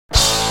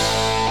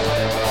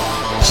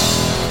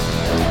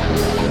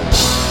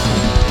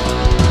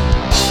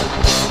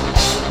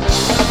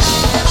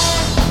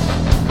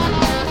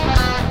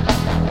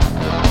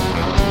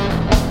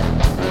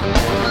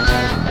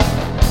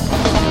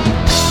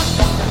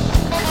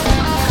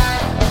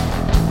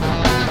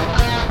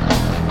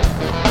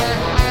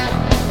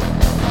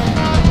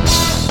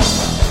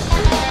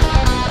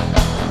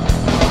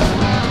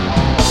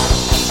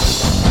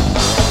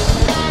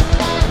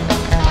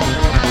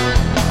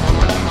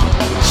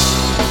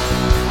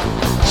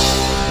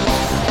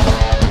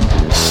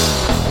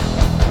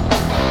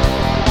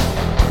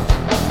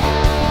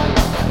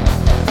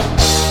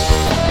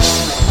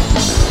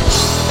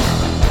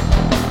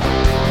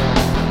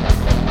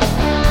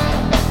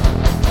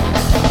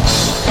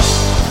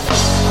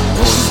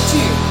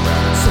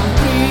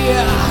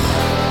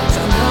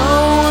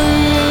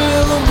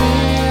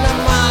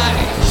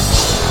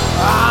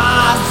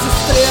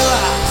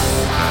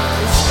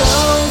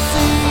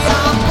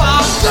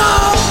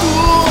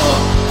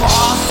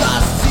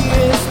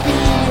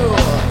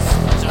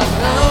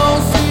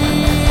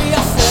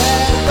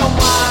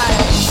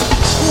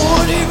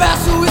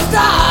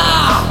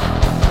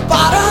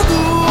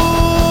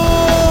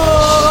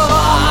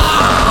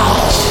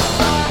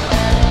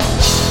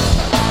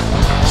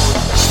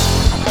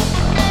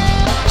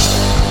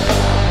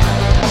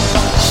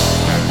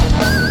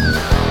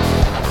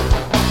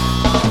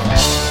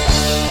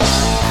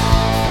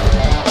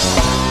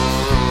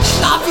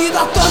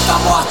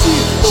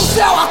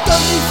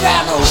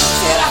inferno,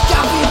 será que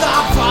a vida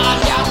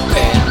vale a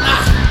pena?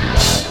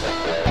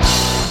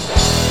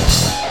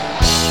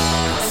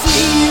 Se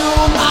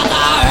o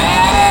nada é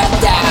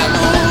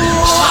eterno,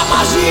 a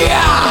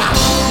magia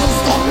nos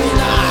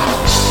domina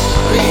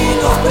e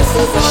nós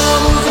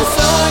precisamos de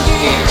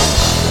sangue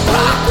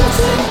pra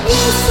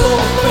conseguir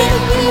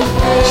sobreviver.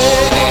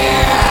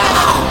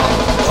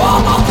 O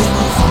mal que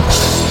nos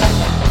abrange,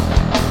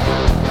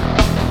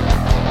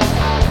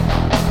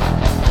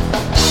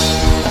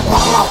 o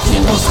mal que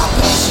nos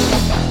abrange.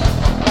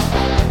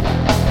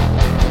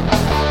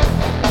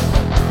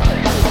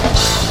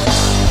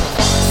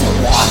 Seu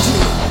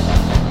ódio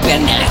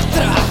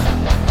penetra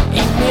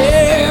em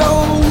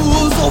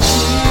meus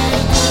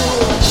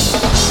ouvidos.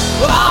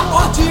 A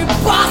morte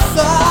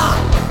passa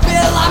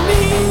pela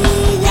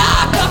minha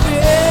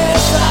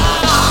cabeça.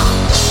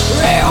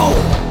 Eu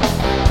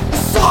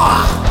só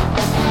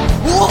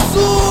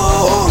ouço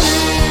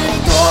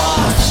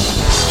ruídos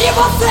e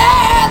você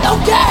não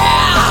quer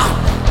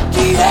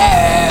que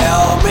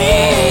eu me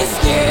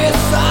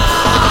esqueça.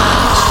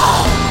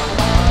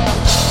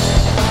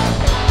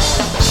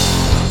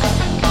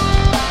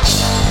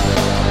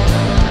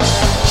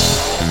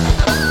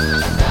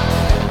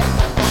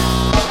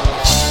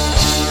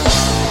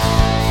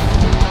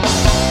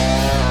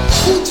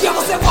 Um dia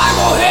você vai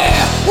morrer,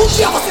 um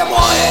dia você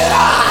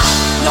morrerá.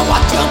 Não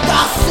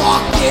adianta só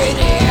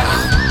querer,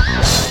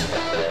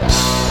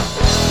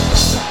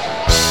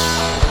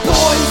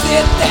 pois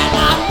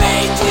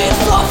eternamente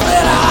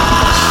sofrerá.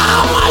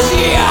 A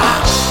magia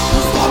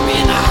nos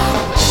domina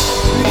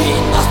e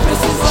nós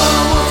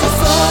precisamos de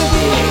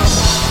sangue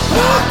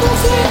pra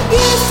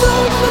conseguir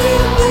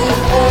sobreviver.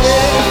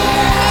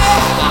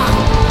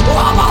 O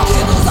mal que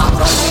nos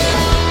abrange,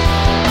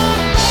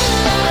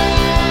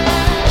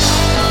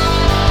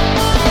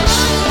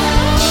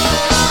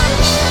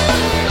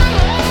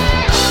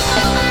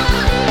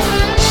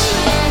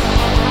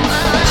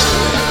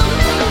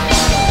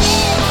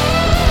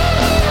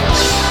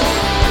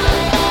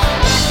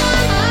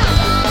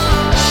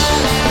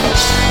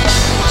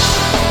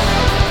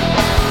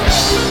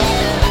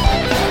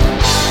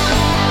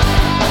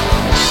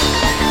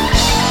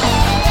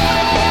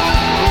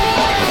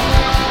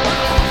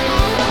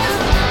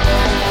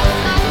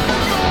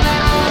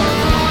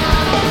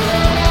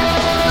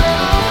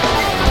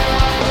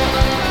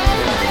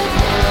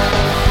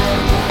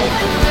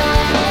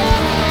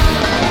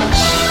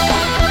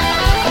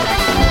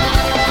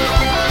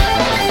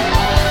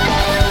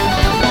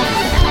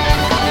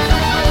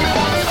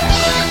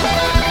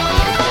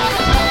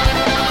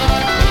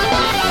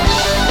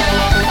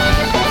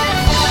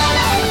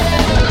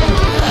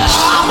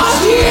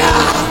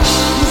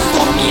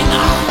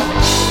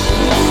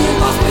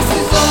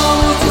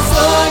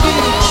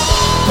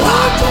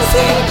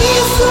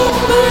 conseguir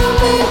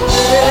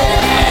sobreviver.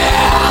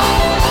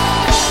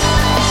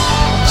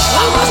 A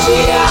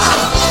magia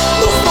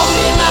nos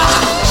domina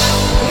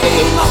e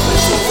nós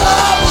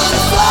precisamos de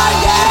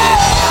sangue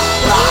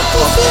pra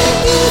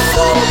conseguir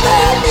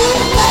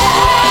sobreviver.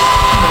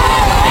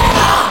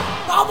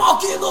 Ao mal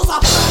que nos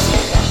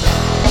abrange,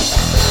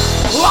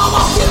 ao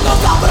mal que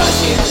nos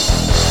abrange,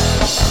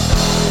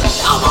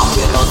 ao mal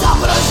que nos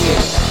abrange.